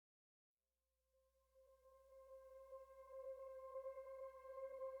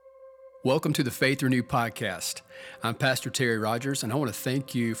Welcome to the Faith Renewed podcast. I'm Pastor Terry Rogers, and I want to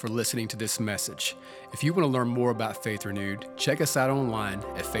thank you for listening to this message. If you want to learn more about Faith Renewed, check us out online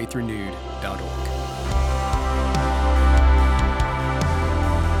at faithrenewed.org.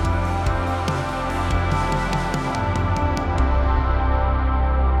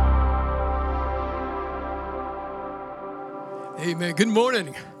 Amen. Good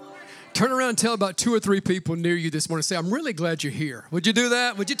morning. Turn around and tell about 2 or 3 people near you this morning. Say, I'm really glad you're here. Would you do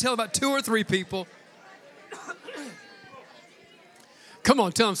that? Would you tell about 2 or 3 people? Come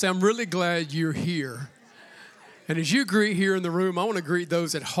on, tell them, say, I'm really glad you're here. And as you greet here in the room, I want to greet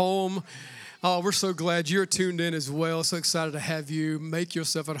those at home. We're so glad you're tuned in as well. So excited to have you. Make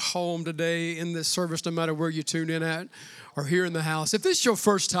yourself at home today in this service, no matter where you tune in at or here in the house. If this is your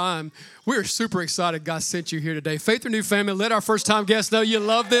first time, we're super excited God sent you here today. Faith Renewed family, let our first-time guests know you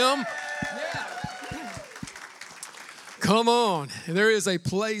love them. Come on. There is a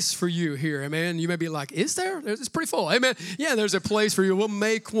place for you here. Amen. You may be like, is there? It's pretty full. Amen. Yeah, there's a place for you. We'll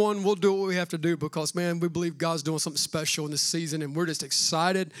make one. We'll do what we have to do because, man, we believe God's doing something special in this season, and we're just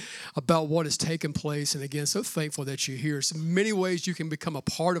excited about what is taking place. And, again, so thankful that you're here. So many ways you can become a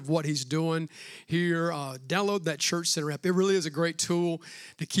part of what he's doing here. Download that Church Center app. It really is a great tool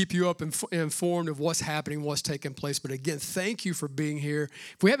to keep you up informed of what's happening, what's taking place. But, again, thank you for being here.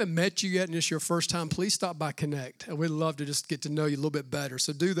 If we haven't met you yet and it's your first time, please stop by Connect. We'd love to just get to know you a little bit better.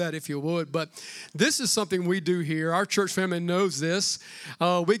 So do that if you would. But this is something we do here. Our church family knows this.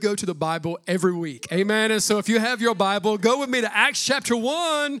 We go to the Bible every week. Amen. And so if you have your Bible, go with me to Acts chapter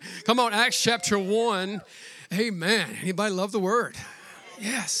 1. Come on, Acts chapter 1. Amen. Anybody love the word?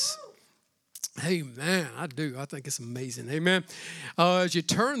 Yes. Amen. I do. I think it's amazing. Amen. As you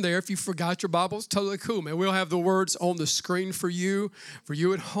turn there, if you forgot your Bibles, totally cool, man. We'll have the words on the screen for you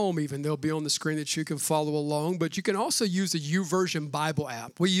at home even. They'll be on the screen that you can follow along. But you can also use the YouVersion Bible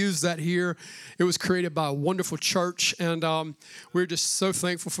app. We use that here. It was created by a wonderful church, and we're just so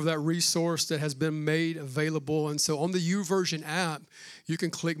thankful for that resource that has been made available. And so on the YouVersion app, you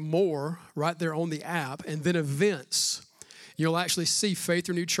can click more right there on the app, and then events. You'll actually see Faith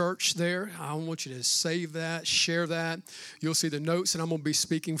Renewed Church there. I want you to save that, share that. You'll see the notes that I'm going to be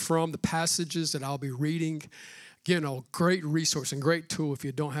speaking from, the passages that I'll be reading. Again, a great resource and great tool if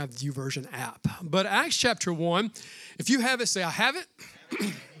you don't have the YouVersion app. But Acts chapter 1, if you have it, say, I have it.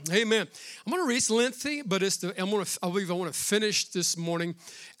 Amen. I'm going to read, it's lengthy, but I believe I want to finish this morning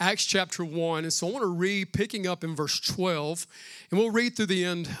Acts chapter 1. And so I want to read, picking up in verse 12, and we'll read through the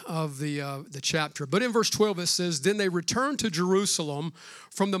end of the chapter. But in verse 12 it says, Then they returned to Jerusalem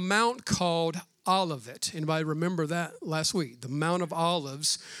from the mount called Olivet. Anybody remember that last week? The Mount of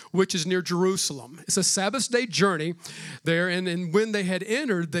Olives, which is near Jerusalem. It's a Sabbath day journey there, and when they had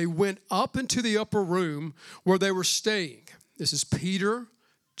entered, they went up into the upper room where they were staying. This is Peter,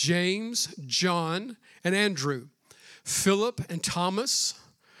 James, John, and Andrew, Philip and Thomas,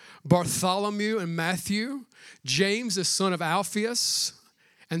 Bartholomew and Matthew, James the son of Alphaeus,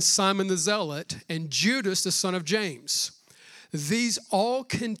 and Simon the Zealot, and Judas the son of James. These all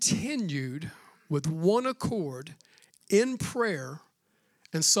continued with one accord in prayer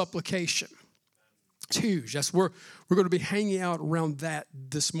and supplication. It's huge. That's where we're going to be hanging out around that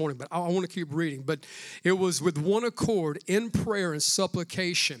this morning, but I want to keep reading. But it was with one accord in prayer and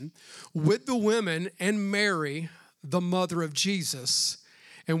supplication with the women and Mary, the mother of Jesus,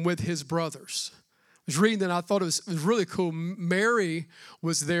 and with his brothers. I was reading that and I thought it was really cool. Mary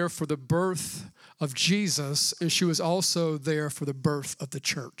was there for the birth of Jesus, and she was also there for the birth of the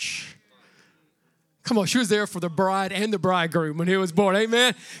church. Come on, she was there for the bride and the bridegroom when he was born.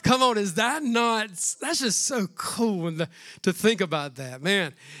 Amen. Come on, is that not, that's just so cool to think about that,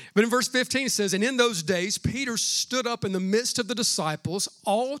 man. But in verse 15 it says, And in those days Peter stood up in the midst of the disciples.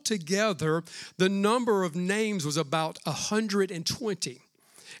 Altogether, the number of names was about 120.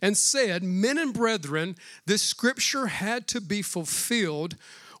 And said, Men and brethren, this scripture had to be fulfilled,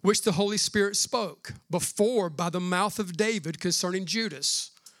 which the Holy Spirit spoke before by the mouth of David concerning Judas.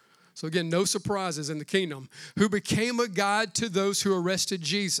 So again, no surprises in the kingdom. Who became a guide to those who arrested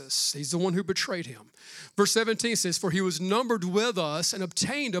Jesus. He's the one who betrayed him. Verse 17 says, For he was numbered with us and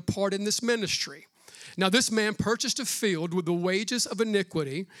obtained a part in this ministry. Now this man purchased a field with the wages of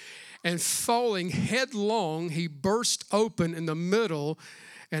iniquity, and falling headlong, he burst open in the middle,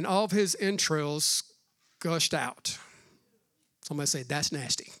 and all of his entrails gushed out. Somebody say, that's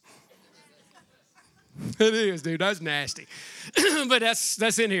nasty. It is, dude. That's nasty. But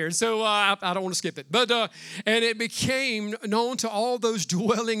that's in here. So I don't want to skip it. But and it became known to all those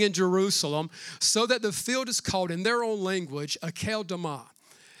dwelling in Jerusalem, so that the field is called in their own language, Akeldama,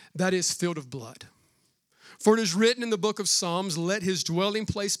 that is, field of blood. For it is written in the book of Psalms, let his dwelling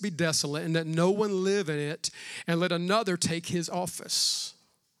place be desolate, and that no one live in it, and let another take his office.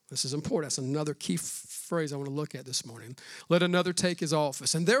 This is important. That's another key phrase I want to look at this morning. Let another take his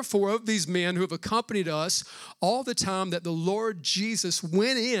office. And therefore, of these men who have accompanied us all the time that the Lord Jesus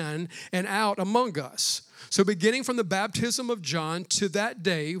went in and out among us. So beginning from the baptism of John to that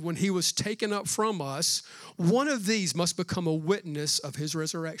day when he was taken up from us, one of these must become a witness of his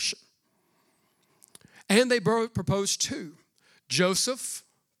resurrection. And they proposed two, Joseph,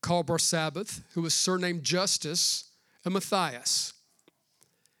 called Barsabbath, who was surnamed Justus, and Matthias.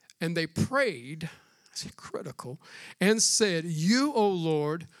 And they prayed, that's critical, and said, you, O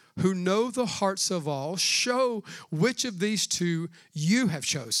Lord, who know the hearts of all, show which of these two you have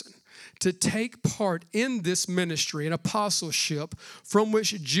chosen to take part in this ministry and apostleship from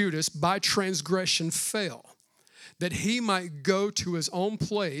which Judas by transgression fell, that he might go to his own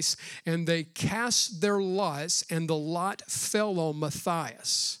place. And they cast their lots, and the lot fell on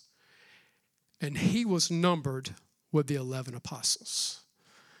Matthias, and he was numbered with the 11 apostles.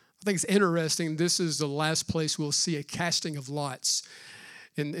 I think it's interesting. This is the last place we'll see a casting of lots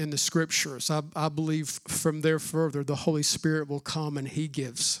in the scriptures. I believe from there further, the Holy Spirit will come and he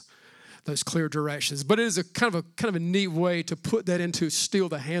gives those clear directions. But it is a kind of a neat way to put that into still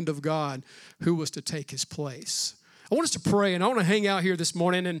the hand of God who was to take his place. I want us to pray, and I want to hang out here this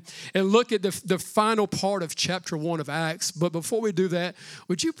morning and look at the final part of chapter 1 of Acts. But before we do that,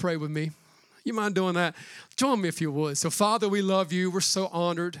 would you pray with me? You mind doing that? Join me if you would. So, Father, we love you. We're so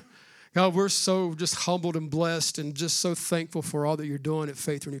honored. God, we're so just humbled and blessed and just so thankful for all that you're doing at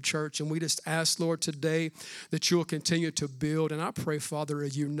Faith Renewed Church. And we just ask, Lord, today that you will continue to build. And I pray, Father, a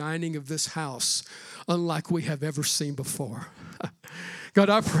uniting of this house unlike we have ever seen before. God,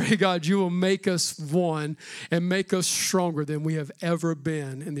 I pray, God, you will make us one and make us stronger than we have ever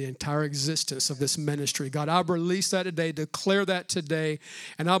been in the entire existence of this ministry. God, I release that today, declare that today,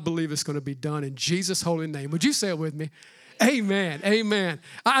 and I believe it's going to be done in Jesus' holy name. Would you say it with me? Amen. Amen.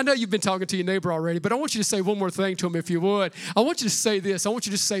 I know you've been talking to your neighbor already, but I want you to say one more thing to him if you would. I want you to say this. I want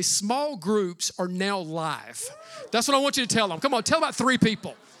you to say small groups are now live. That's what I want you to tell them. Come on, tell about 3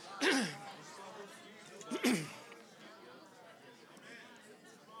 people.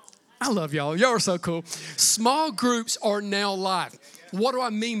 I love y'all. Y'all are so cool. Small groups are now live. What do I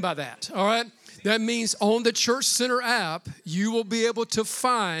mean by that? All right. That means on the Church Center app, you will be able to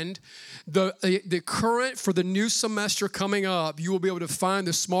find the current for the new semester coming up. You will be able to find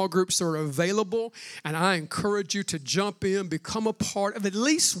the small groups that are available, and I encourage you to jump in, become a part of at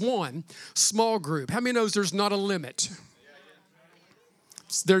least one small group. How many knows there's not a limit?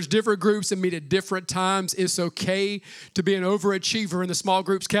 There's different groups that meet at different times. It's okay to be an overachiever in the small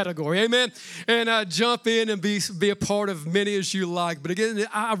groups category. Amen. And jump in and be a part of many as you like. But again,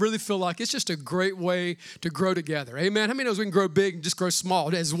 I really feel like it's just a great way to grow together. Amen. How many knows we can grow big and just grow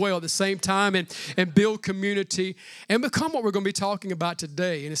small as well at the same time and build community and become what we're going to be talking about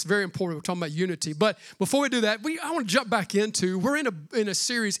today. And it's very important. We're talking about unity. But before we do that, I want to jump back we're in a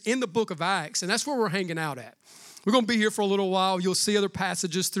series in the book of Acts, and that's where we're hanging out at. We're going to be here for a little while. You'll see other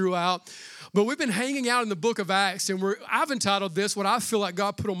passages throughout. But we've been hanging out in the book of Acts, and I've entitled this, what I feel like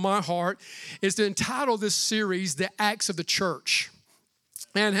God put on my heart, is to entitle this series, The Acts of the Church.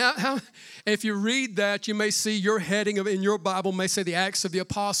 And if you read that, you may see your heading in your Bible may say the Acts of the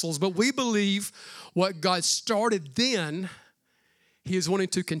Apostles. But we believe what God started then, he is wanting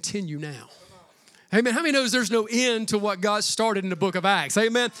to continue now. Amen. How many knows there's no end to what God started in the book of Acts?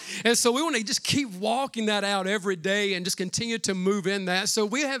 Amen. And so we want to just keep walking that out every day and just continue to move in that. So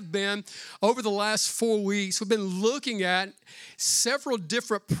we have been, over the last 4 weeks, we've been looking at several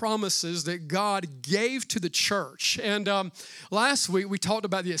different promises that God gave to the church. And last week we talked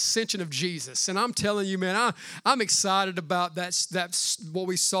about the ascension of Jesus. And I'm telling you, man, I'm excited about that's what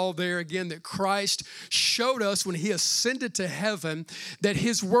we saw there again, that Christ showed us when he ascended to heaven that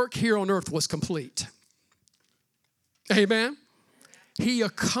his work here on earth was complete. Amen. He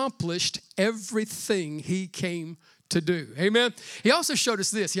accomplished everything he came to do. Amen. He also showed us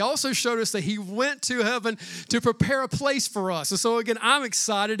this. He also showed us that he went to heaven to prepare a place for us. And so again, I'm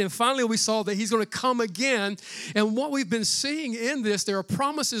excited. And finally, we saw that he's going to come again. And what we've been seeing in this, there are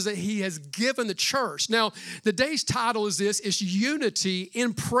promises that he has given the church. Now, the day's title is this, it's Unity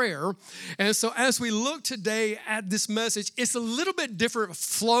in Prayer. And so as we look today at this message, it's a little bit different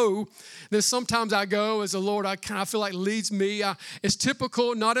flow than sometimes I go as the Lord, I feel like leads me. It's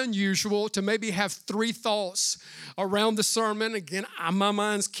typical, not unusual, to maybe have 3 thoughts around the sermon. Again, my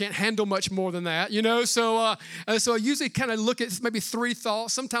minds can't handle much more than that, you know. So I usually kind of look at maybe 3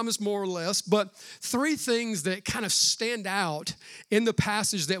 thoughts. Sometimes it's more or less, but 3 things that kind of stand out in the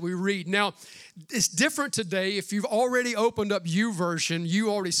passage that we read. Now, it's different today. If you've already opened up YouVersion, you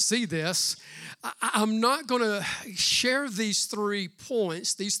already see this. I'm not going to share these 3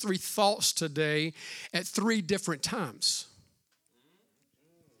 points, these 3 thoughts today at 3 different times.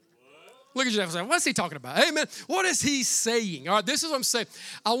 Look at you and say, what's he talking about? Amen. What is he saying? All right, this is what I'm saying.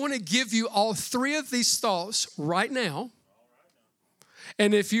 I want to give you all 3 of these thoughts right now.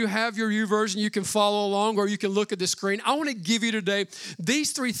 And if you have your YouVersion, you can follow along or you can look at the screen. I want to give you today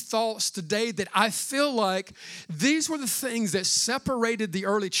these 3 thoughts today that I feel like these were the things that separated the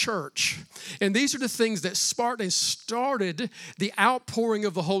early church. And these are the things that sparked and started the outpouring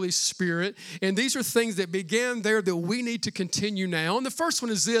of the Holy Spirit. And these are things that began there that we need to continue now. And the first one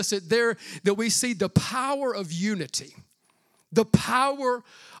is this, that we see the power of unity. The power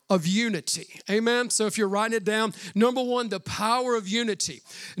of unity. Amen. So if you're writing it down, number 1, the power of unity.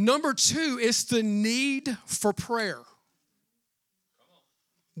 Number 2 is the need for prayer.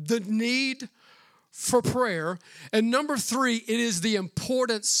 The need for prayer. And number 3, it is the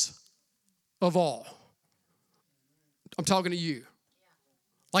importance of all. I'm talking to you.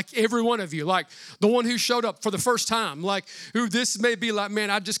 Like every one of you, like the one who showed up for the first time, like who this may be like, man,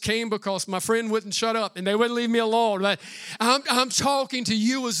 I just came because my friend wouldn't shut up and they wouldn't leave me alone. Like, I'm talking to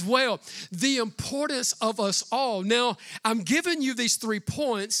you as well. The importance of us all. Now, I'm giving you these 3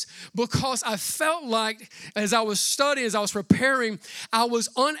 points because I felt like as I was studying, as I was preparing, I was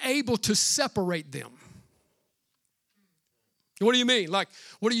unable to separate them. What do you mean? Like,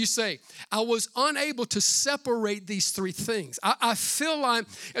 what do you say? I was unable to separate these 3 things. I feel like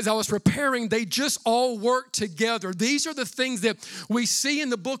as I was preparing, they just all work together. These are the things that we see in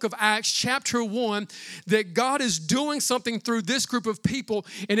the book of Acts, chapter 1, that God is doing something through this group of people,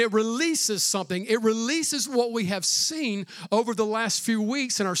 and it releases something. It releases what we have seen over the last few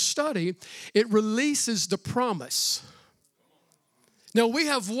weeks in our study. It releases the promise. Now, we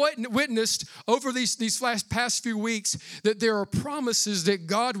have witnessed over these past few weeks that there are promises that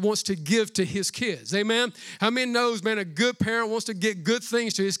God wants to give to his kids. Amen? How many knows, man, a good parent wants to get good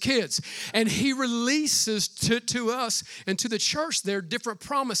things to his kids? And he releases to us and to the church there different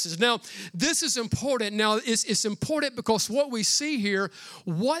promises. Now, this is important. Now, it's important because what we see here,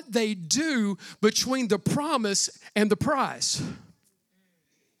 what they do between the promise and the prize.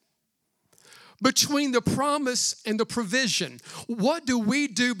 Between the promise and the provision. What do we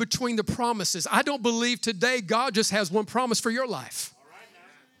do between the promises? I don't believe today God just has one promise for your life.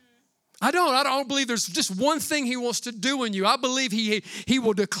 I don't believe there's just one thing he wants to do in you. I believe he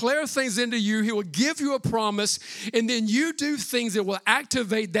will declare things into you. He will give you a promise, and then you do things that will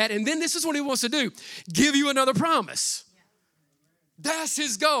activate that. And then this is what he wants to do, give you another promise. That's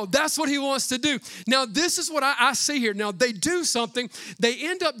his goal. That's what he wants to do. Now, this is what I see here. Now, they do something. They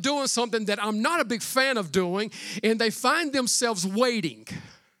end up doing something that I'm not a big fan of doing, and they find themselves waiting.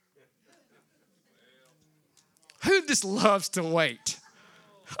 Who just loves to wait?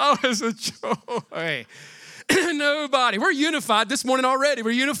 Oh, it's a joy. Nobody. We're unified this morning already.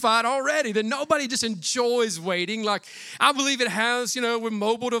 We're unified already. That nobody just enjoys waiting. Like, I believe it has, with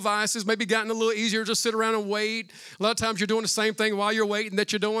mobile devices, maybe gotten a little easier to sit around and wait. A lot of times you're doing the same thing while you're waiting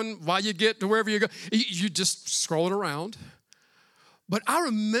that you're doing while you get to wherever you go. You just scrolling around. But I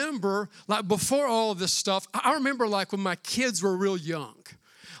remember, like, before all of this stuff, I remember, like, when my kids were real young.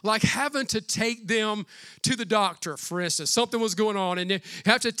 Like having to take them to the doctor, for instance. Something was going on, and you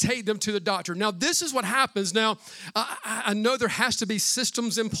have to take them to the doctor. Now, this is what happens. Now, I know there has to be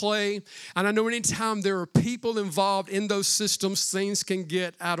systems in play, and I know anytime there are people involved in those systems, things can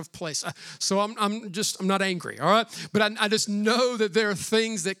get out of place. So I'm not angry, all right? But I just know that there are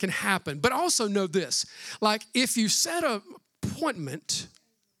things that can happen. But also know this, like if you set an appointment,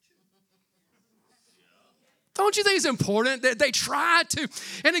 don't you think it's important that they try to?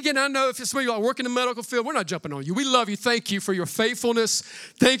 And again, I know if some of you are working in the medical field, we're not jumping on you. We love you. Thank you for your faithfulness.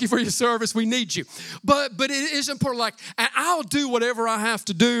 Thank you for your service. We need you. But it is important. Like, I'll do whatever I have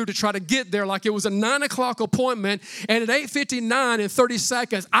to do to try to get there. Like it was a 9 o'clock appointment, and at 8:59 in 30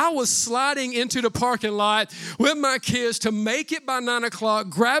 seconds, I was sliding into the parking lot with my kids to make it by 9 o'clock,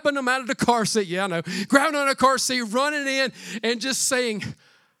 grabbing them out of the car seat. Yeah, I know. Grabbing them out of the car seat, running in, and just saying,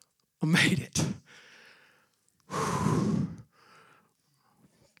 I made it.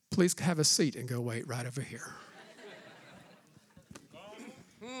 Please have a seat and go wait right over here.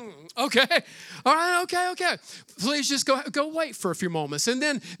 Okay. All right, okay. Please just go wait for a few moments. And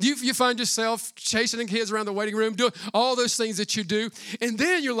then you find yourself chasing the kids around the waiting room, doing all those things that you do. And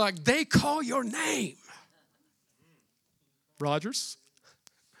then you're like, they call your name. Rogers.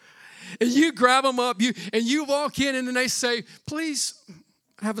 And you grab them up, and you walk in, and then they say, please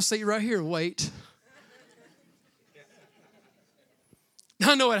have a seat right here, wait.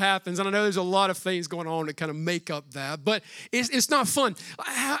 I know what happens, and I know there's a lot of things going on to kind of make up that, but it's not fun.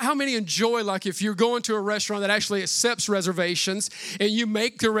 How many enjoy, like, if you're going to a restaurant that actually accepts reservations, and you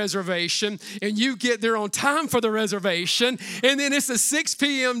make the reservation, and you get there on time for the reservation, and then it's a 6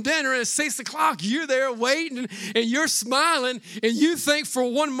 p.m. dinner, and at 6 o'clock, you're there waiting, and you're smiling, and you think for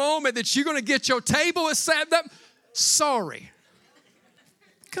one moment that you're going to get your table set up. Sorry.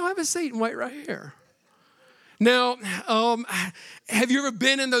 Go have a seat and wait right here. Now, have you ever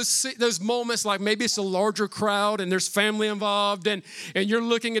been in those moments, like maybe it's a larger crowd and there's family involved, and you're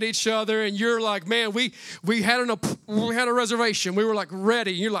looking at each other and you're like, man, we had a reservation. We were like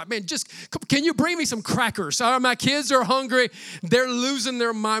ready. You're like, man, can you bring me some crackers? My kids are hungry. They're losing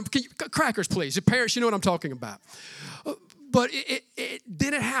their mind. Crackers, please. Your parents, you know what I'm talking about. But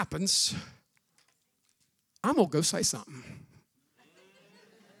then it happens. I'm going to go say something.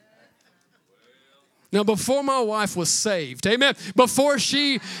 Now, before my wife was saved, amen, before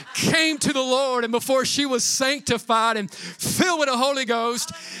she came to the Lord and before she was sanctified and filled with the Holy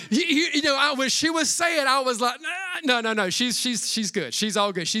Ghost, when she was saying, I was like, no, she's good. She's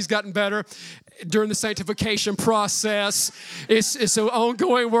all good. She's gotten better during the sanctification process. It's an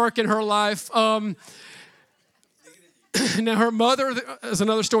ongoing work in her life. Now, her mother is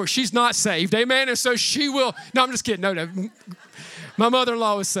another story. She's not saved, amen, and so she will, no, I'm just kidding, no. My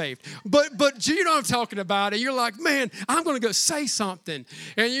mother-in-law was saved. But you know what I'm talking about. And you're like, man, I'm going to go say something.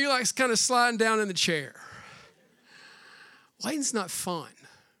 And you're like kind of sliding down in the chair. Waiting's not fun.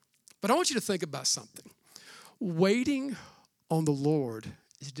 But I want you to think about something. Waiting on the Lord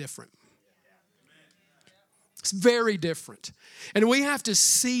is different. It's very different. And we have to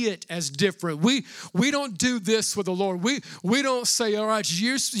see it as different. We don't do this with the Lord. We don't say, all right,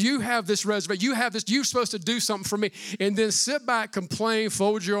 you have this reservation. You have this. You're supposed to do something for me. And then sit back, complain,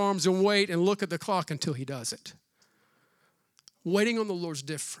 fold your arms, and wait and look at the clock until he does it. Waiting on the Lord's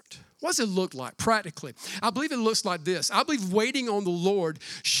different. What does it look like practically? I believe it looks like this. I believe waiting on the Lord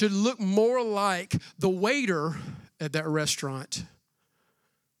should look more like the waiter at that restaurant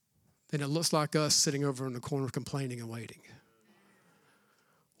than it looks like us sitting over in the corner complaining and waiting.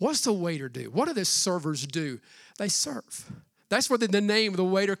 What's the waiter do? What do the servers do? They serve. That's where the name of the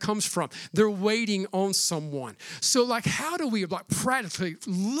waiter comes from. They're waiting on someone. So how do we practically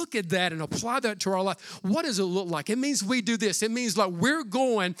look at that and apply that to our life? What does it look like? It means we do this. It means we're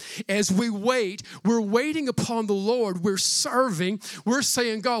going as we wait. We're waiting upon the Lord. We're serving. We're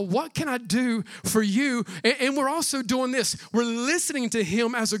saying, God, what can I do for you? And we're also doing this. We're listening to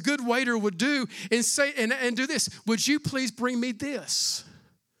him as a good waiter would do and say and do this. Would you please bring me this?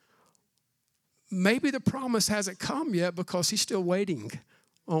 Maybe the promise hasn't come yet because he's still waiting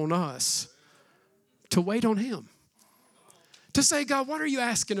on us to wait on him. To say, God, what are you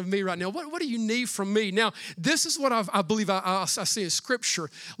asking of me right now? What do you need from me? Now, this is what I believe I see in Scripture.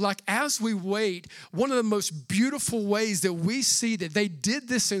 As we wait, one of the most beautiful ways that we see that they did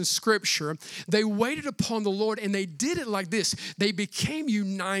this in Scripture, they waited upon the Lord and they did it like this. They became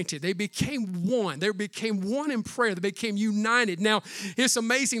united. They became one. They became one in prayer. They became united. Now, it's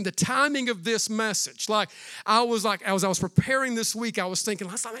amazing the timing of this message. As I was preparing this week, I was thinking,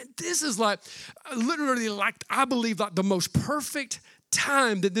 man, this is literally I believe the most perfect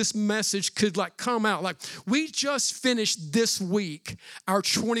time that this message could come out. We just finished this week our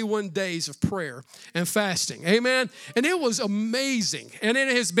 21 days of prayer and fasting. Amen. And it was amazing. And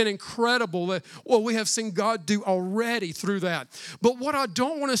it has been incredible that what we have seen God do already through that. But what I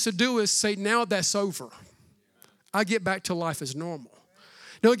don't want us to do is say, now that's over. I get back to life as normal.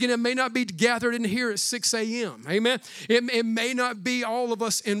 Now, again, it may not be gathered in here at 6 a.m. Amen. It may not be all of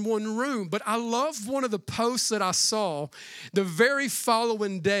us in one room, but I love one of the posts that I saw the very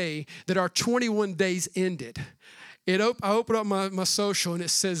following day that our 21 days ended. I opened up my social and it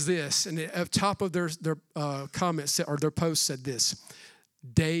says this, and at the top of their comments or their post said this,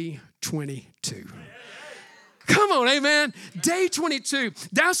 day 22. Come on, amen. Day 22.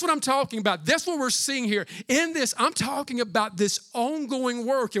 That's what I'm talking about. That's what we're seeing here. In this, I'm talking about this ongoing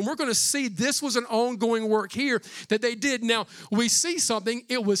work. And we're going to see this was an ongoing work here that they did. Now, we see something.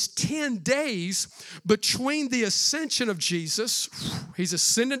 It was 10 days between the ascension of Jesus. He's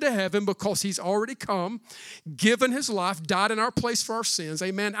ascended to heaven because he's already come, given his life, died in our place for our sins.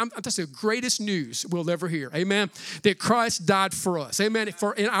 Amen. That's the greatest news we'll ever hear. Amen. That Christ died for us. Amen.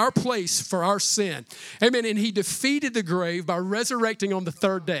 In our place for our sin. Amen. And he defeated the grave by resurrecting on the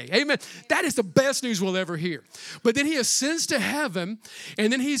third day. Amen. That is the best news we'll ever hear. But then he ascends to heaven,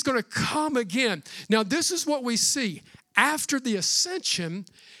 and then he's going to come again. Now, this is what we see. after the ascension,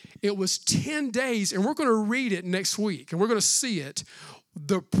 it was 10 days, and we're going to read it next week, and we're going to see it,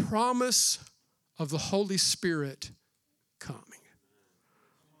 the promise of the Holy Spirit coming.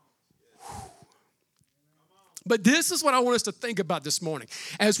 But this is what I want us to think about this morning.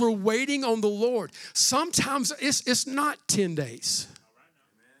 As we're waiting on the Lord, sometimes it's not 10 days.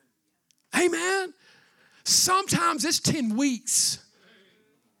 Amen. Sometimes it's 10 weeks.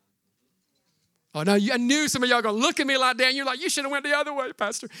 Oh, no, I knew some of y'all going to look at me like that, and you're like, you should have went the other way,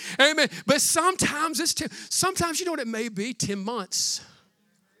 Pastor. Amen. But sometimes it's 10. Sometimes, you know what it may be? 10 months.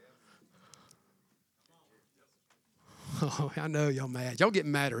 Oh, I know y'all mad. Y'all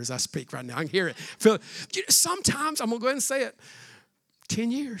getting madder as I speak right now. I can hear it. Feel it. Sometimes, I'm going to go ahead and say it,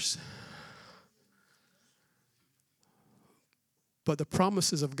 10 years. But the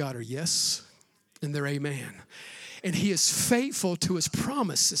promises of God are yes, and they're amen. And he is faithful to his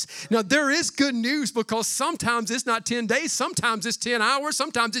promises. Now, there is good news because sometimes it's not 10 days. Sometimes it's 10 hours.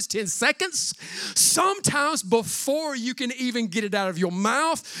 Sometimes it's 10 seconds. Sometimes before you can even get it out of your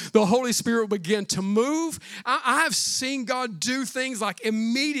mouth, the Holy Spirit will begin to move. I've seen God do things like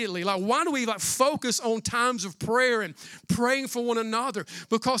immediately. Like, why do we focus on times of prayer and praying for one another?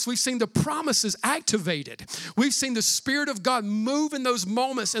 Because we've seen the promises activated. We've seen the Spirit of God move in those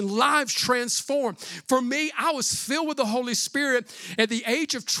moments and lives transformed. For me, I was filled with the Holy Spirit at the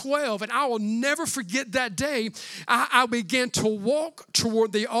age of 12, and I will never forget that day. I began to walk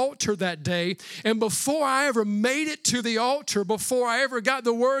toward the altar that day, and before I ever made it to the altar, before I ever got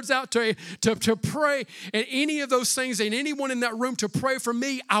the words out to pray, and any of those things, and anyone in that room to pray for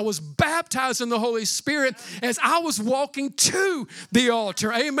me, I was baptized in the Holy Spirit as I was walking to the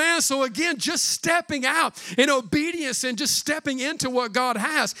altar. Amen. So again, just stepping out in obedience and just stepping into what God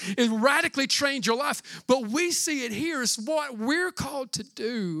has, it radically changed your life. But we see it here is what we're called to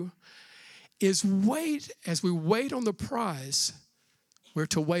do is wait. As we wait on the prize, we're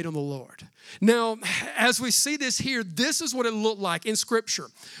to wait on the Lord. Now, as we see this here, this is what it looked like in Scripture.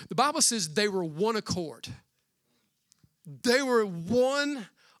 The Bible says they were one accord. They were one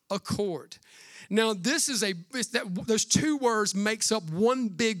accord. Now, those two words makes up one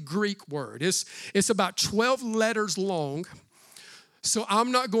big Greek word. It's about 12 letters long. So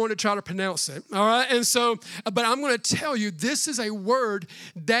I'm not going to try to pronounce it, all right? And so, but I'm going to tell you, this is a word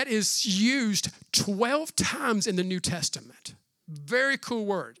that is used 12 times in the New Testament. Very cool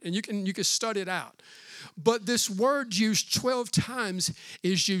word, and you can study it out. But this word used 12 times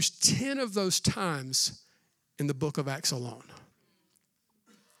is used 10 of those times in the book of Acts alone.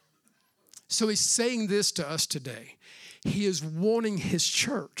 So he's saying this to us today. He is wanting his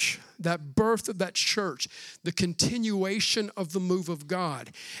church, that birth of that church, the continuation of the move of God.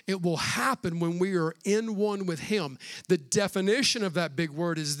 It will happen when we are in one with him. The definition of that big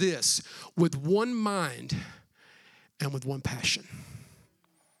word is this: with one mind and with one passion.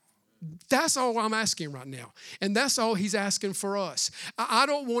 That's all I'm asking right now. And that's all he's asking for us. I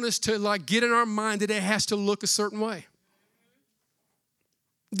don't want us to get in our mind that it has to look a certain way,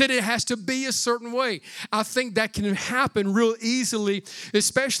 that it has to be a certain way. I think that can happen real easily,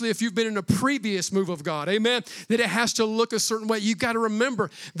 especially if you've been in a previous move of God. Amen. That it has to look a certain way. You've got to remember,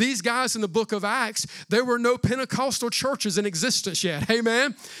 these guys in the book of Acts, there were no Pentecostal churches in existence yet.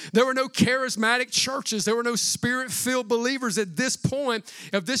 Amen. There were no charismatic churches. There were no spirit-filled believers at this point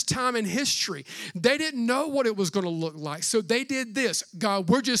of this time in history. They didn't know what it was going to look like. So they did this. God,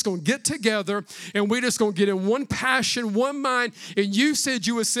 we're just going to get together and we're just going to get in one passion, one mind. And you said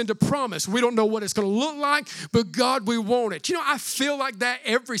you send a promise. We don't know what it's going to look like, but God, we want it. You know, I feel like that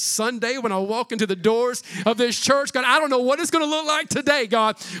every Sunday when I walk into the doors of this church. God, I don't know what it's going to look like today,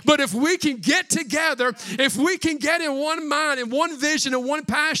 God, but if we can get together, if we can get in one mind and one vision and one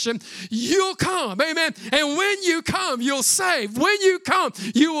passion, you'll come. Amen. And when you come, you'll save. When you come,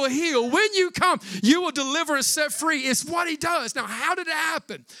 you will heal. When you come, you will deliver and set free. It's what he does. Now, how did it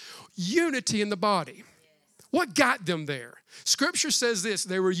happen? Unity in the body. What got them there? Scripture says this: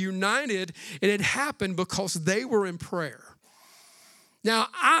 they were united, and it happened because they were in prayer. Now,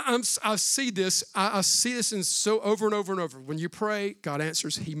 I see this. I see this in so over and over and over. When you pray, God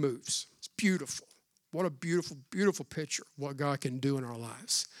answers. He moves. It's beautiful. What a beautiful, beautiful picture of what God can do in our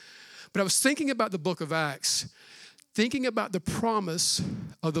lives. But I was thinking about the book of Acts, thinking about the promise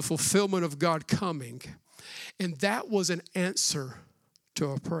of the fulfillment of God coming, and that was an answer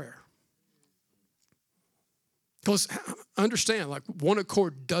to a prayer. Because understand, one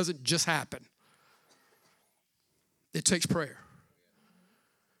accord doesn't just happen. It takes prayer.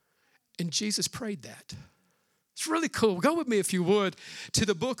 And Jesus prayed that. It's really cool. Go with me, if you would, to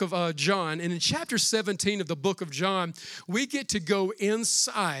the book of John. And in chapter 17 of the book of John, we get to go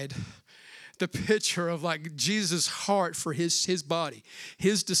inside the picture of like Jesus' heart for his body,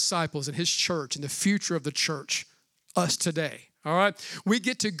 his disciples and his church and the future of the church, us today. All right, we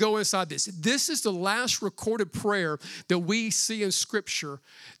get to go inside this. This is the last recorded prayer that we see in Scripture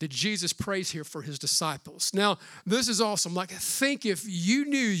that Jesus prays here for his disciples. Now, this is awesome. Like, think if you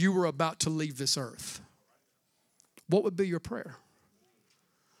knew you were about to leave this earth, what would be your prayer?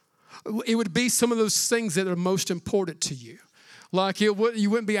 It would be some of those things that are most important to you. Like, you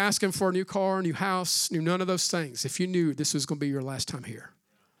wouldn't be asking for a new car, a new house, none of those things if you knew this was going to be your last time here.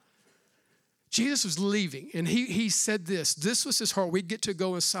 Jesus was leaving, and he said this. This was his heart. We get to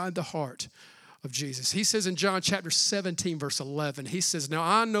go inside the heart of Jesus. He says in John chapter 17, verse 11, he says, now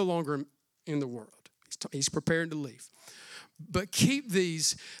I no longer am in the world. He's preparing to leave. But keep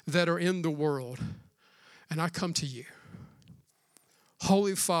these that are in the world, and I come to you.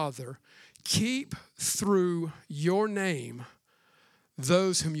 Holy Father, keep through your name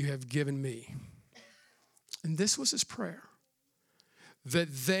those whom you have given me. And this was his prayer.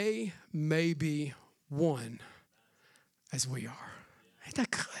 That they may be one as we are. Ain't that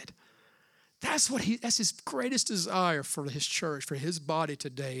good? That's his greatest desire for his church, for his body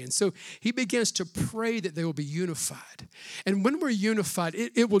today. And so he begins to pray that they will be unified. And when we're unified,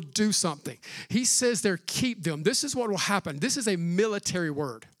 it will do something. He says there, keep them. This is what will happen. This is a military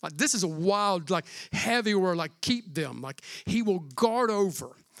word. Like, this is a wild, like heavy word, like keep them. Like, he will guard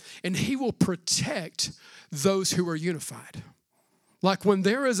over and he will protect those who are unified. Like when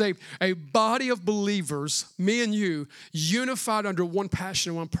there is a body of believers, me and you, unified under one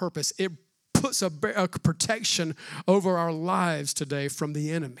passion and one purpose, it puts a protection over our lives today from the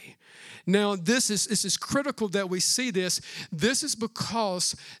enemy. Now, this is critical that we see this. This is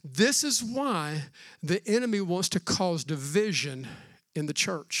because this is why the enemy wants to cause division in the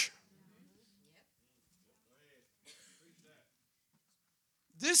church.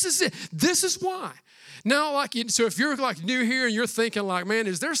 This is it. This is why. Now, so if you're like new here and you're thinking like, man,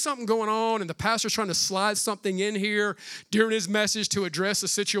 is there something going on and the pastor's trying to slide something in here during his message to address a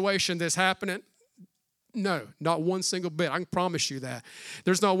situation that's happening? No, not one single bit. I can promise you that.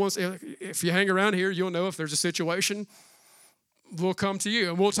 There's not one. If you hang around here, you'll know if there's a situation, we'll come to you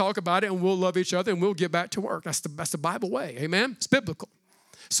and we'll talk about it and we'll love each other and we'll get back to work. That's the Bible way. Amen? It's biblical.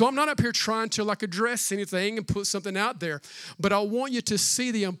 So I'm not up here trying to like address anything and put something out there, but I want you to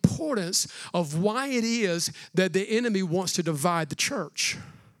see the importance of why it is that the enemy wants to divide the church.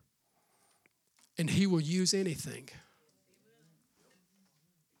 And he will use anything.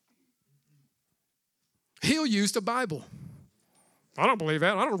 He'll use the Bible. I don't believe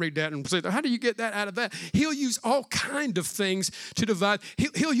that. I don't read that and say, how do you get that out of that? He'll use all kinds of things to divide.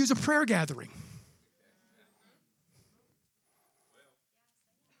 He'll use a prayer gathering.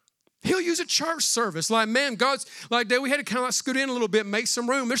 He'll use a church service. Like, man, God's like, we had to kind of like scoot in a little bit and make some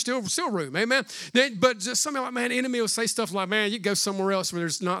room. There's still room, amen? But just something like, man, the enemy will say stuff like, man, you go somewhere else where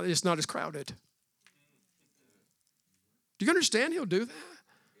it's not as crowded. Do you understand he'll do that?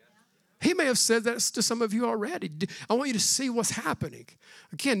 He may have said that to some of you already. I want you to see what's happening.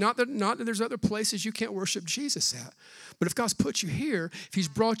 Again, not that there's other places you can't worship Jesus at. But if God's put you here, if he's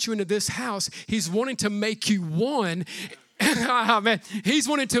brought you into this house, he's wanting to make you one. Man, he's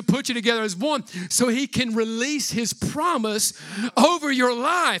wanting to put you together as one so he can release his promise over your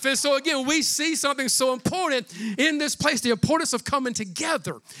life. And so again, we see something so important in this place, the importance of coming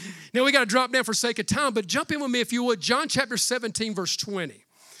together. Now we got to drop down for sake of time, but jump in with me if you would. John chapter 17, verse 20.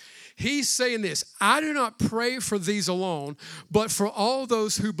 He's saying this, I do not pray for these alone, but for all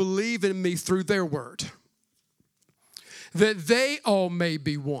those who believe in me through their word, that they all may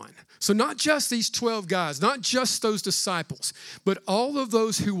be one. So not just these 12 guys, not just those disciples, but all of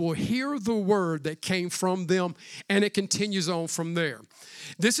those who will hear the word that came from them, and it continues on from there.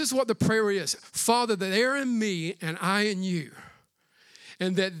 This is what the prayer is. Father, that they are in me and I in you,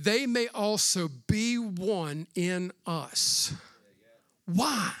 and that they may also be one in us.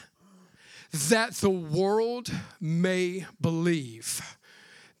 Why? That the world may believe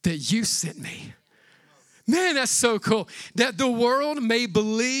that you sent me. Man, that's so cool. That the world may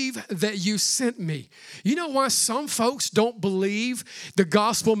believe that you sent me. You know why some folks don't believe the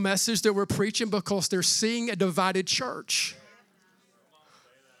gospel message that we're preaching? Because they're seeing a divided church.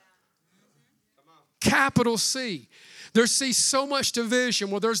 Capital C. They see so much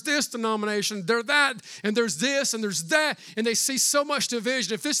division. Well, there's this denomination, there's that, and there's this, and there's that, and they see so much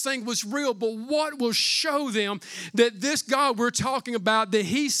division. If this thing was real, but what will show them that this God we're talking about, that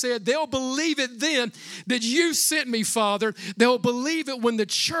he said they'll believe it then, that you sent me, Father. They'll believe it when the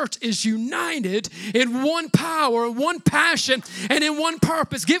church is united in one power, one passion, and in one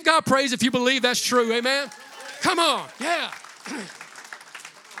purpose. Give God praise if you believe that's true, amen? Come on, yeah.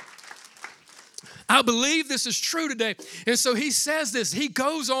 I believe this is true today. And so he says this. He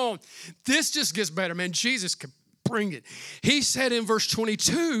goes on. This just gets better, man. Jesus can bring it. He said in verse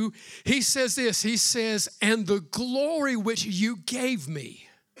 22, he says this. He says, and the glory which you gave me.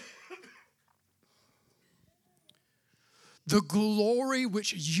 The glory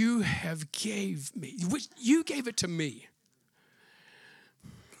which you have gave me. Which you gave it to me.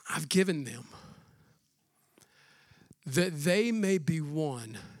 I've given them. That they may be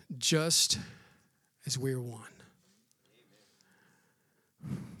one just as we are one.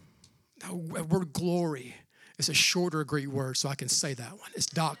 That word glory is a shorter Greek word, so I can say that one. It's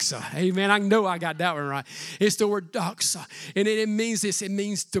doxa. Amen. I know I got that one right. It's the word doxa. And it means this. It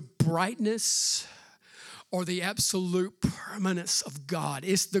means the brightness or the absolute permanence of God.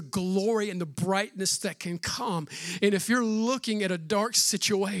 It's the glory and the brightness that can come. And if you're looking at a dark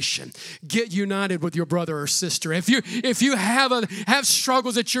situation, get united with your brother or sister. If you have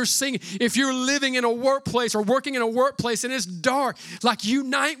struggles that you're seeing, if you're living in a workplace or working in a workplace and it's dark, like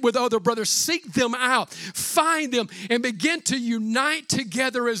unite with other brothers, seek them out, find them, and begin to unite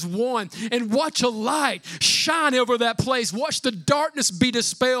together as one and watch a light shine over that place. Watch the darkness be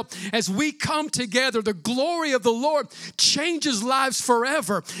dispelled as we come together. The glory of the Lord changes lives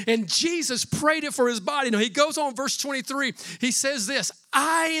forever. And Jesus prayed it for his body. Now he goes on, verse 23. He says this,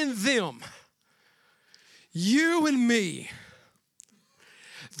 I and them, you and me,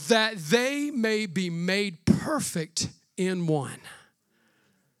 that they may be made perfect in one.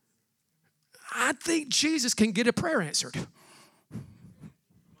 I think Jesus can get a prayer answered.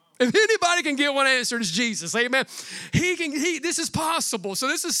 If anybody can get one answered, it's Jesus. Amen. This is possible. So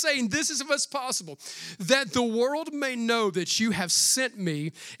this is saying this is what's possible. That the world may know that you have sent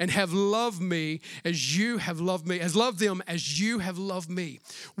me and have loved me as you have loved me, has loved them as you have loved me.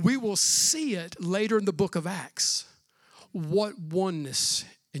 We will see it later in the book of Acts. What oneness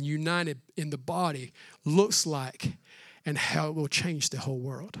and united in the body looks like and how it will change the whole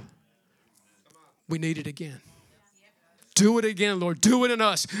world. We need it again. Do it again, Lord. Do it in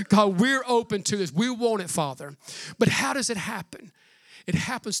us. God, we're open to this. We want it, Father. But how does it happen? It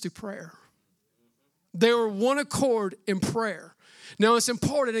happens through prayer. They were one accord in prayer. Now, it's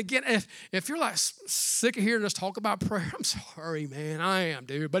important. Again, if you're like sick of hearing us talk about prayer, I'm sorry, man. I am,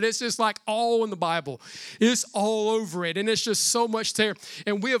 dude. But it's just like all in the Bible. It's all over it. And it's just so much there.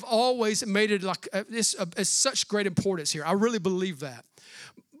 And we have always made it like it's such great importance here. I really believe that.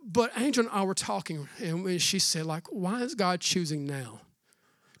 But Angel and I were talking, and she said, like, why is God choosing now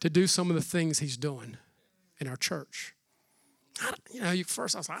to do some of the things he's doing in our church?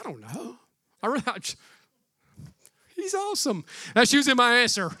 First I was like, I don't know. He's awesome. That's usually my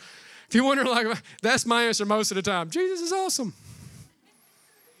answer. If you wonder, like, that's my answer most of the time. Jesus is awesome.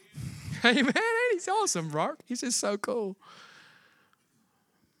 Amen. He's awesome, Mark. He's just so cool.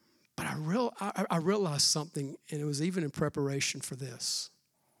 But I realized something, and it was even in preparation for this.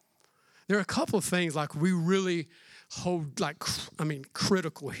 There are a couple of things like we really hold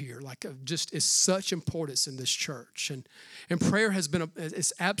critical here. Like just is such importance in this church, and prayer has been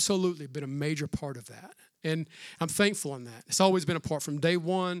it's absolutely been a major part of that. And I'm thankful in that. It's always been a part from day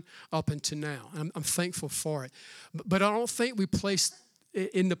one up until now. I'm thankful for it. But I don't think we placed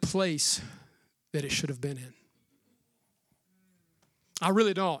it in the place that it should have been in. I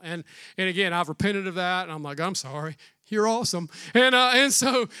really don't. And again, I've repented of that, and I'm like, I'm sorry. You're awesome. And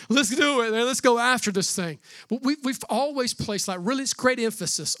so let's do it. Let's go after this thing. But we've always placed like really great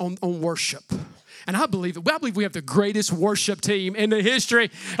emphasis on worship. And I believe it. I believe we have the greatest worship team in the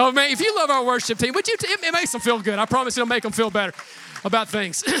history. Oh, man, if you love our worship team, it makes them feel good. I promise it'll make them feel better about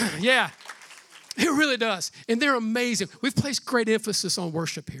things. Yeah, it really does. And they're amazing. We've placed great emphasis on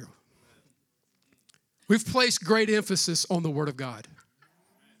worship here. We've placed great emphasis on the Word of God.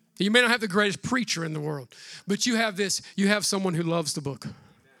 You may not have the greatest preacher in the world, but you have someone who loves the book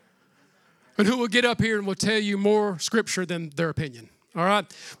and who will get up here and will tell you more scripture than their opinion, all right?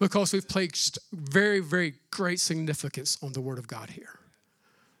 Because we've placed very, very great significance on the Word of God here.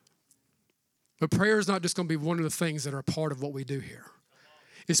 But prayer is not just going to be one of the things that are a part of what we do here.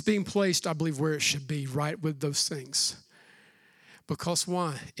 It's being placed, I believe, where it should be, right with those things. Because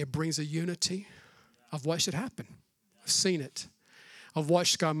why? It brings a unity of what should happen. I've seen it. I've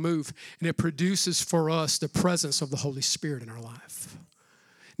watched God move, and it produces for us the presence of the Holy Spirit in our life.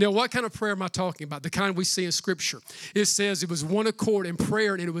 Now, what kind of prayer am I talking about? The kind we see in Scripture. It says it was one accord in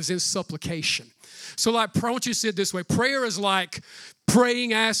prayer, and it was in supplication. So, like, I want you to see it this way. Prayer is like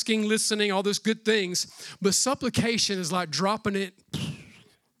praying, asking, listening, all those good things. But supplication is like dropping it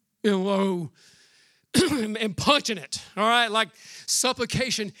in low and punching it, all right? Like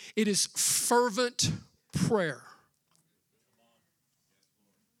supplication, it is fervent prayer.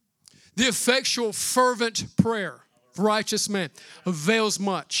 The effectual, fervent prayer of righteous man avails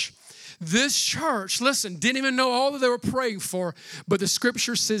much. This church, listen, didn't even know all that they were praying for, but the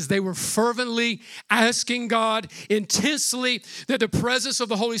scripture says they were fervently asking God intensely that the presence of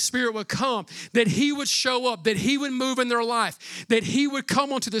the Holy Spirit would come, that He would show up, that He would move in their life, that He would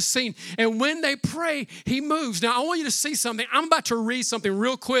come onto the scene. And when they pray, He moves. Now, I want you to see something. I'm about to read something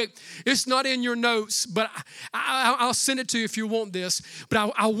real quick. It's not in your notes, but I'll send it to you if you want this.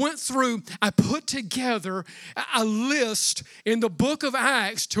 But I went through, I put together a list in the book of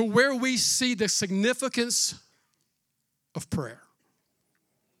Acts to where we see the significance of prayer.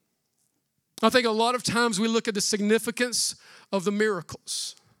 I think a lot of times we look at the significance of the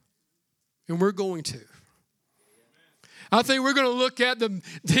miracles, and we're going to. I think we're going to look at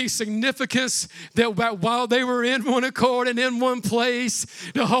the significance that while they were in one accord and in one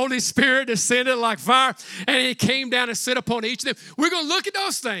place, the Holy Spirit descended like fire, and He came down and sat upon each of them. We're going to look at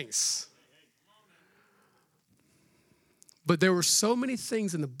those things. But there were so many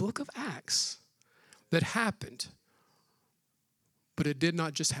things in the book of Acts that happened, but it did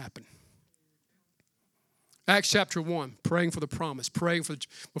not just happen. Acts chapter 1, praying for the promise, praying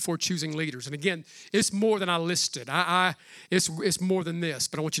before choosing leaders. And again, it's more than I listed. It's more than this,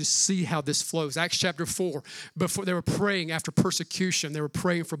 but I want you to see how this flows. Acts chapter 4, before they were praying after persecution, they were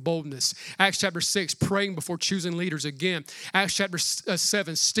praying for boldness. Acts chapter 6, praying before choosing leaders again. Acts chapter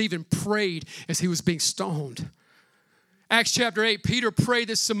 7, Stephen prayed as he was being stoned. Acts chapter 8, Peter prayed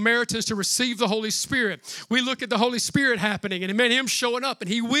the Samaritans to receive the Holy Spirit. We look at the Holy Spirit happening, and it meant Him showing up, and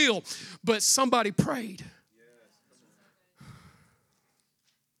He will. But somebody prayed.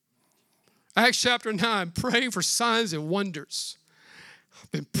 Acts chapter 9, praying for signs and wonders.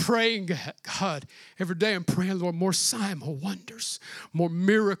 I've been praying, God, every day I'm praying, Lord, more signs, more wonders, more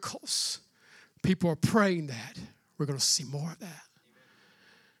miracles. People are praying that. We're going to see more of that.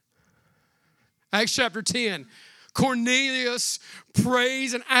 Acts chapter 10, Cornelius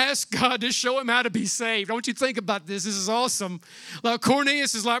prays and asks God to show him how to be saved. I want you to think about this. This is awesome. Like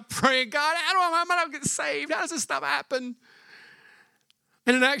Cornelius is like praying, God, how am I going to get saved? How does this stuff happen?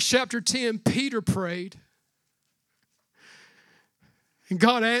 And in Acts chapter 10, Peter prayed. And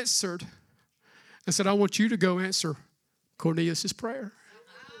God answered and said, I want you to go answer Cornelius' prayer.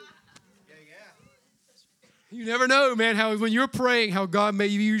 You never know, man, how when you're praying, how God may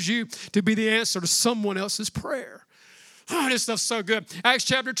use you to be the answer to someone else's prayer. Oh, this stuff's so good. Acts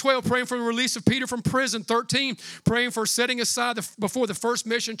chapter 12, praying for the release of Peter from prison. 13, praying for setting aside before the first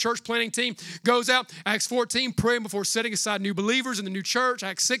mission church planting team goes out. Acts 14, praying before setting aside new believers in the new church.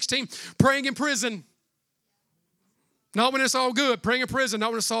 Acts 16, praying in prison. Not when it's all good, praying in prison, not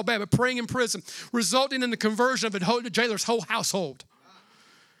when it's all bad, but praying in prison, resulting in the conversion of the jailer's whole household.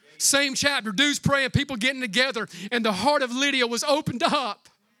 Same chapter, dudes praying, people getting together, and the heart of Lydia was opened up.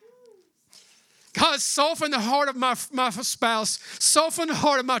 God, soften the heart of my spouse. Soften the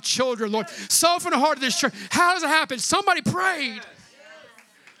heart of my children, Lord. Soften the heart of this church. How does it happen? Somebody prayed.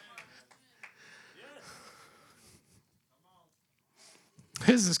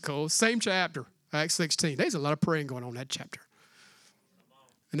 This is cool. Same chapter, Acts 16. There's a lot of praying going on in that chapter.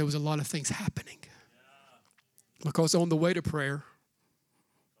 And there was a lot of things happening. Because on the way to prayer,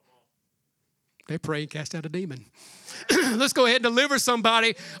 they pray and cast out a demon. Let's go ahead and deliver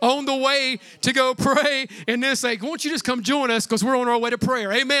somebody on the way to go pray and then say, won't you just come join us because we're on our way to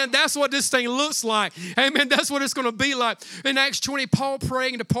prayer. Amen. That's what this thing looks like. Amen. That's what it's going to be like. In Acts 20, Paul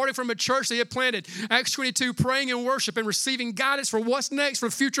praying and departing from a church they had planted. Acts 22, praying and worship and receiving guidance for what's next for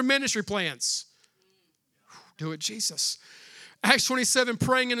future ministry plans. Do it, Jesus. Acts 27,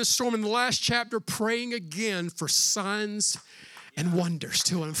 praying in a storm. In the last chapter, praying again for signs and wonders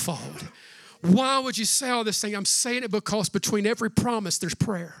to unfold. Why would you say all this thing? I'm saying it because between every promise, there's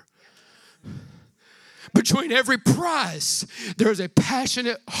prayer. Between every prize, there's a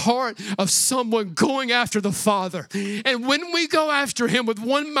passionate heart of someone going after the Father. And when we go after Him with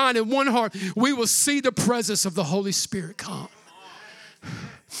one mind and one heart, we will see the presence of the Holy Spirit come.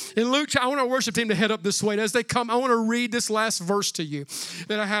 In Luke, I want our worship team to head up this way. And as they come, I want to read this last verse to you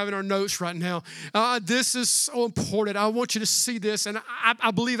that I have in our notes right now. This is so important. I want you to see this, and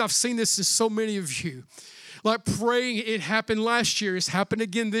I believe I've seen this in so many of you. Like praying, it happened last year. It's happened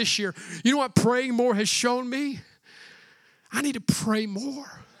again this year. You know what praying more has shown me? I need to pray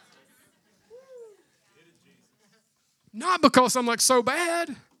more. Not because I'm like so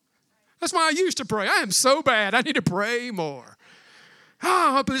bad. That's why I used to pray. I am so bad. I need to pray more.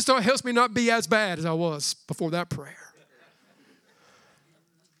 But this helps me not be as bad as I was before that prayer.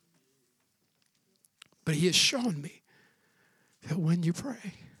 But He has shown me that when you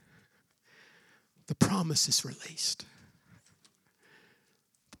pray, the promise is released.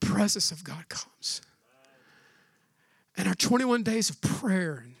 The presence of God comes. And our 21 days of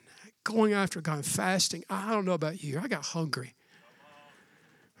prayer and going after God and fasting, I don't know about you, I got hungry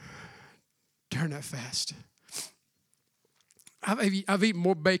during that fast. I've eaten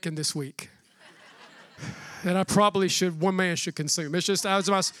more bacon this week than I probably should. One man should consume. It's just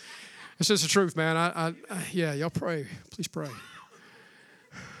the truth, man. Yeah, y'all pray. Please pray.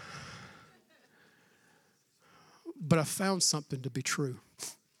 But I found something to be true.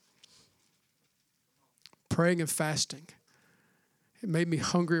 Praying and fasting, it made me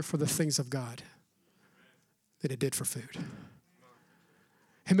hungrier for the things of God than it did for food.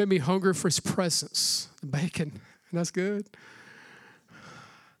 It made me hungrier for His presence, the bacon, and that's good.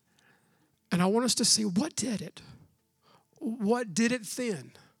 And I want us to see, what did it? What did it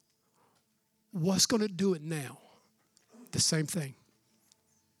then? What's going to do it now? The same thing.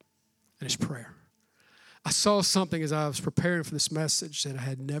 And it's prayer. I saw something as I was preparing for this message that I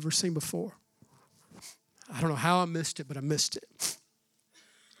had never seen before. I don't know how I missed it, but I missed it.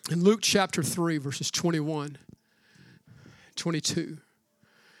 In Luke chapter 3, verses 21, 22,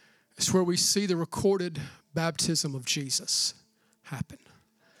 it's where we see the recorded baptism of Jesus happen.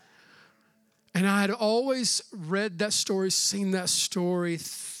 And I had always read that story, seen that story,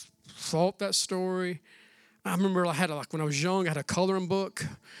 thought that story. I remember when I was young, I had a coloring book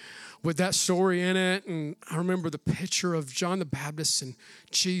with that story in it. And I remember the picture of John the Baptist and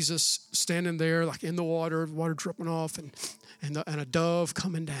Jesus standing there like in the water dripping off and a dove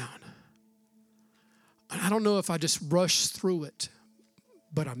coming down. And I don't know if I just rushed through it,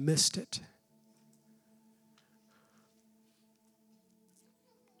 but I missed it.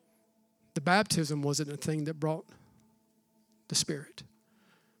 The baptism wasn't a thing that brought the Spirit.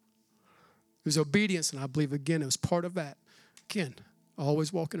 It was obedience, and I believe, again, it was part of that. Again,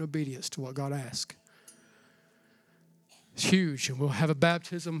 always walk in obedience to what God asks. It's huge, and we'll have a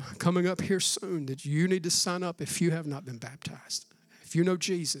baptism coming up here soon that you need to sign up if you have not been baptized. If you know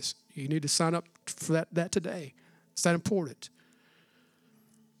Jesus, you need to sign up for that today. It's that important.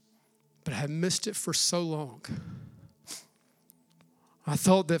 But I have missed it for so long. I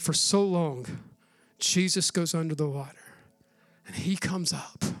thought that for so long, Jesus goes under the water and He comes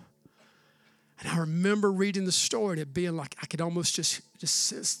up. And I remember reading the story and it being like I could almost just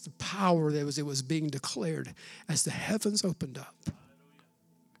sense the power that it was being declared as the heavens opened up.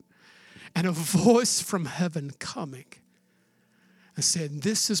 And a voice from heaven coming and said,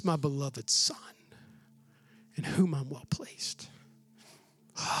 "This is my beloved Son, in whom I'm well pleased."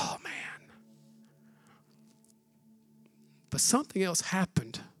 Oh, man. But something else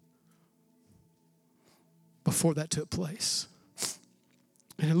happened before that took place.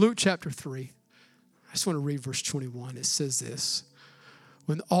 And in Luke chapter 3, I just want to read verse 21. It says this: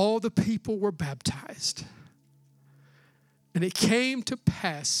 when all the people were baptized, and it came to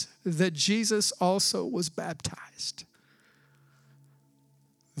pass that Jesus also was baptized,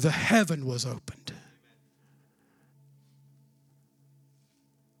 the heaven was opened.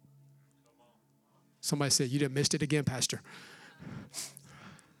 Somebody said, "You done missed it again, Pastor."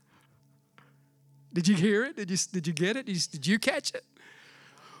 Did you hear it? Did you get it? Did you catch it?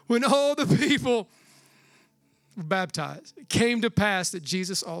 When all the people were baptized, it came to pass that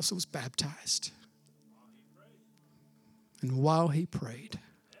Jesus also was baptized. And while He prayed,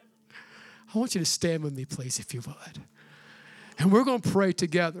 I want you to stand with me, please, if you would. And we're going to pray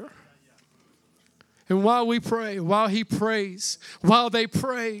together. And while we pray, while He prays, while they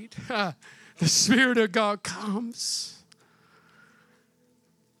prayed, the Spirit of God comes.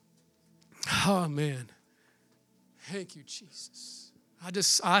 Oh, man. Thank you, Jesus.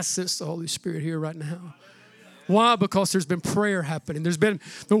 I sense the Holy Spirit here right now. Why? Because there's been prayer happening. There's been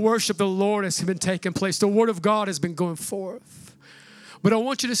the worship of the Lord has been taking place. The Word of God has been going forth. But I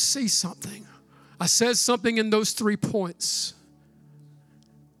want you to see something. I said something in those 3 points.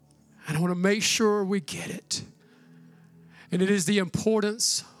 And I want to make sure we get it. And it is the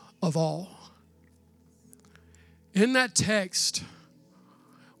importance of all. In that text,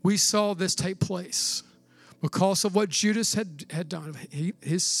 we saw this take place because of what Judas had done.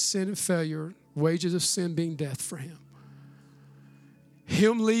 His sin and failure, wages of sin being death for him.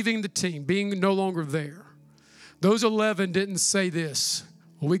 Him leaving the team, being no longer there. Those 11 didn't say this: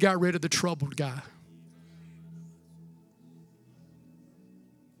 "Well, we got rid of the troubled guy."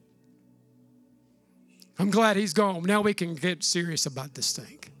 I'm glad he's gone. Now we can get serious about this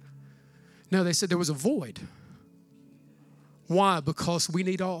thing. No, they said there was a void. Why? Because we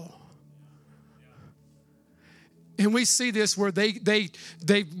need all. And we see this where they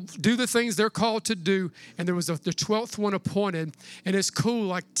do the things they're called to do. And there was the 12th one appointed. And it's cool,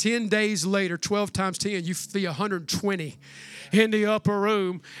 like 10 days later, 12 times 10, you see 120 in the upper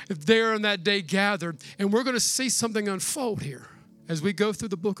room there on that day gathered. And we're going to see something unfold here as we go through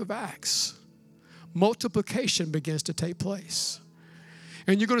the book of Acts. Multiplication begins to take place.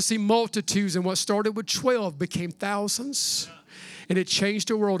 And you're going to see multitudes, and what started with 12 became thousands. And it changed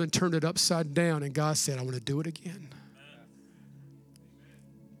the world and turned it upside down. And God said, I want to do it again.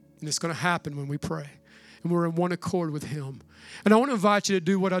 And it's going to happen when we pray. And we're in one accord with Him. And I want to invite you to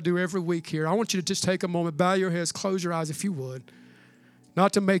do what I do every week here. I want you to just take a moment, bow your heads, close your eyes if you would.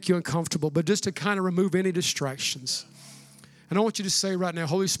 Not to make you uncomfortable, but just to kind of remove any distractions. And I want you to say right now,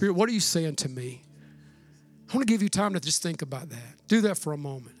 Holy Spirit, what are you saying to me? I want to give you time to just think about that. Do that for a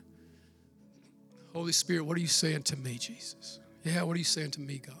moment. Holy Spirit, what are you saying to me, Jesus? Yeah, what are you saying to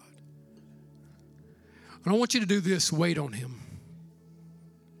me, God? And I want you to do this. Wait on Him.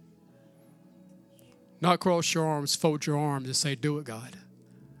 Not cross your arms, fold your arms and say, do it, God.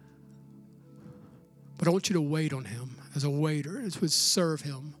 But I want you to wait on Him as a waiter, as we serve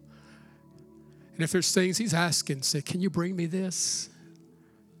Him. And if there's things He's asking, say, can you bring me this?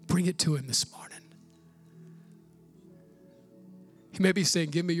 Bring it to Him this morning. He may be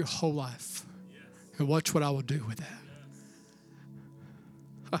saying, give me your whole life and watch what I will do with that.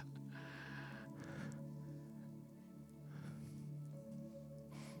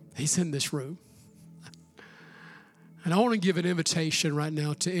 He's in this room. And I want to give an invitation right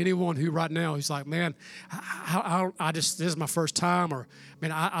now to anyone who right now is like, man, this is my first time, or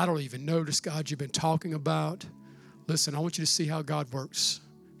man, I don't even know this God you've been talking about. Listen, I want you to see how God works.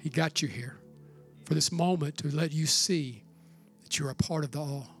 He got you here for this moment to let you see that you're a part of the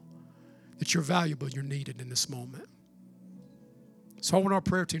all, that you're valuable, you're needed in this moment. So I want our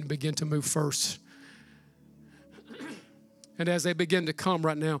prayer team to begin to move first. And as they begin to come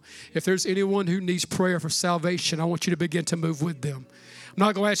right now, if there's anyone who needs prayer for salvation, I want you to begin to move with them. I'm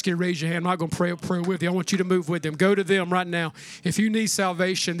not going to ask you to raise your hand. I'm not going to pray with you. I want you to move with them. Go to them right now. If you need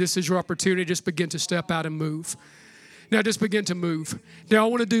salvation, this is your opportunity. Just begin to step out and move. Now just begin to move. Now I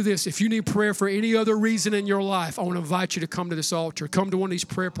want to do this. If you need prayer for any other reason in your life, I want to invite you to come to this altar. Come to one of these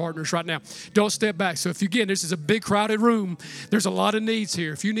prayer partners right now. Don't step back. So if you, again, this is a big crowded room. There's a lot of needs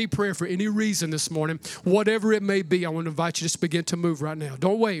here. If you need prayer for any reason this morning, whatever it may be, I want to invite you to just begin to move right now.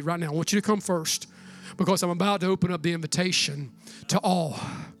 Don't wait right now. I want you to come first because I'm about to open up the invitation to all.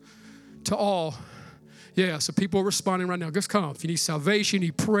 To all. Yeah, so people are responding right now. Just come. If you need salvation, you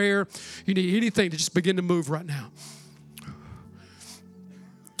need prayer, you need anything, to just begin to move right now.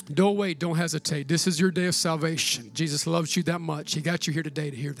 Don't wait. Don't hesitate. This is your day of salvation. Jesus loves you that much. He got you here today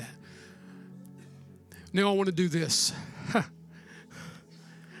to hear that. Now I want to do this.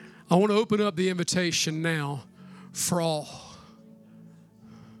 I want to open up the invitation now for all.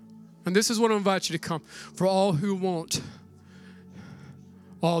 And this is what I invite you to come. For all who want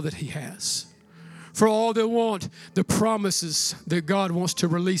all that He has. For all that want the promises that God wants to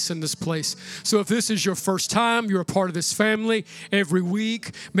release in this place. So if this is your first time, you're a part of this family every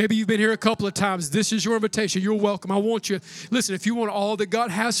week. Maybe you've been here a couple of times. This is your invitation. You're welcome. I want you, listen, if you want all that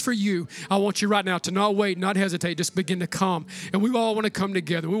God has for you, I want you right now to not wait, not hesitate, just begin to come. And we all want to come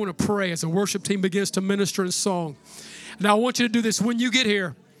together. We want to pray as the worship team begins to minister in song. Now I want you to do this when you get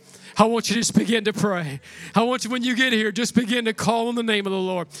here. I want you to just begin to pray. I want you, when you get here, just begin to call on the name of the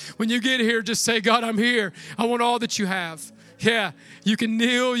Lord. When you get here, just say, God, I'm here. I want all that you have. Yeah, you can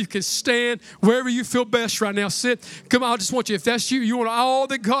kneel, you can stand, wherever you feel best right now. Sit. Come on, I just want you, if that's you, you want all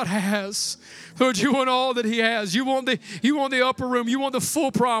that God has. Lord, you want all that He has. You want the upper room. You want the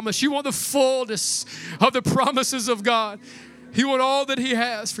full promise. You want the fullness of the promises of God. You want all that He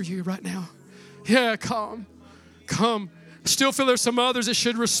has for you right now. Yeah, come. Still feel there's some others that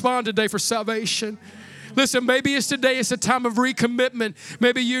should respond today for salvation. Listen, maybe it's a time of recommitment.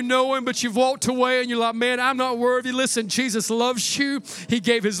 Maybe you know Him, but you've walked away and you're like, man, I'm not worthy. Listen, Jesus loves you. He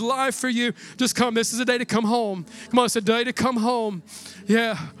gave His life for you. Just come. This is a day to come home. Come on, it's a day to come home.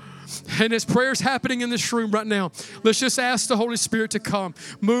 Yeah. And as prayer's happening in this room right now, let's just ask the Holy Spirit to come,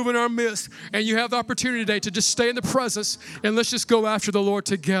 move in our midst. And you have the opportunity today to just stay in the presence and let's just go after the Lord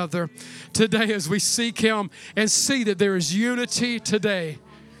together today as we seek Him and see that there is unity today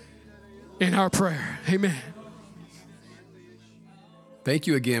in our prayer. Amen. Thank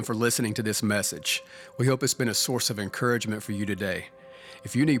you again for listening to this message. We hope it's been a source of encouragement for you today.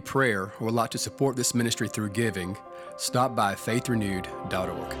 If you need prayer or would like to support this ministry through giving, stop by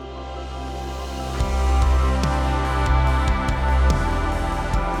faithrenewed.org.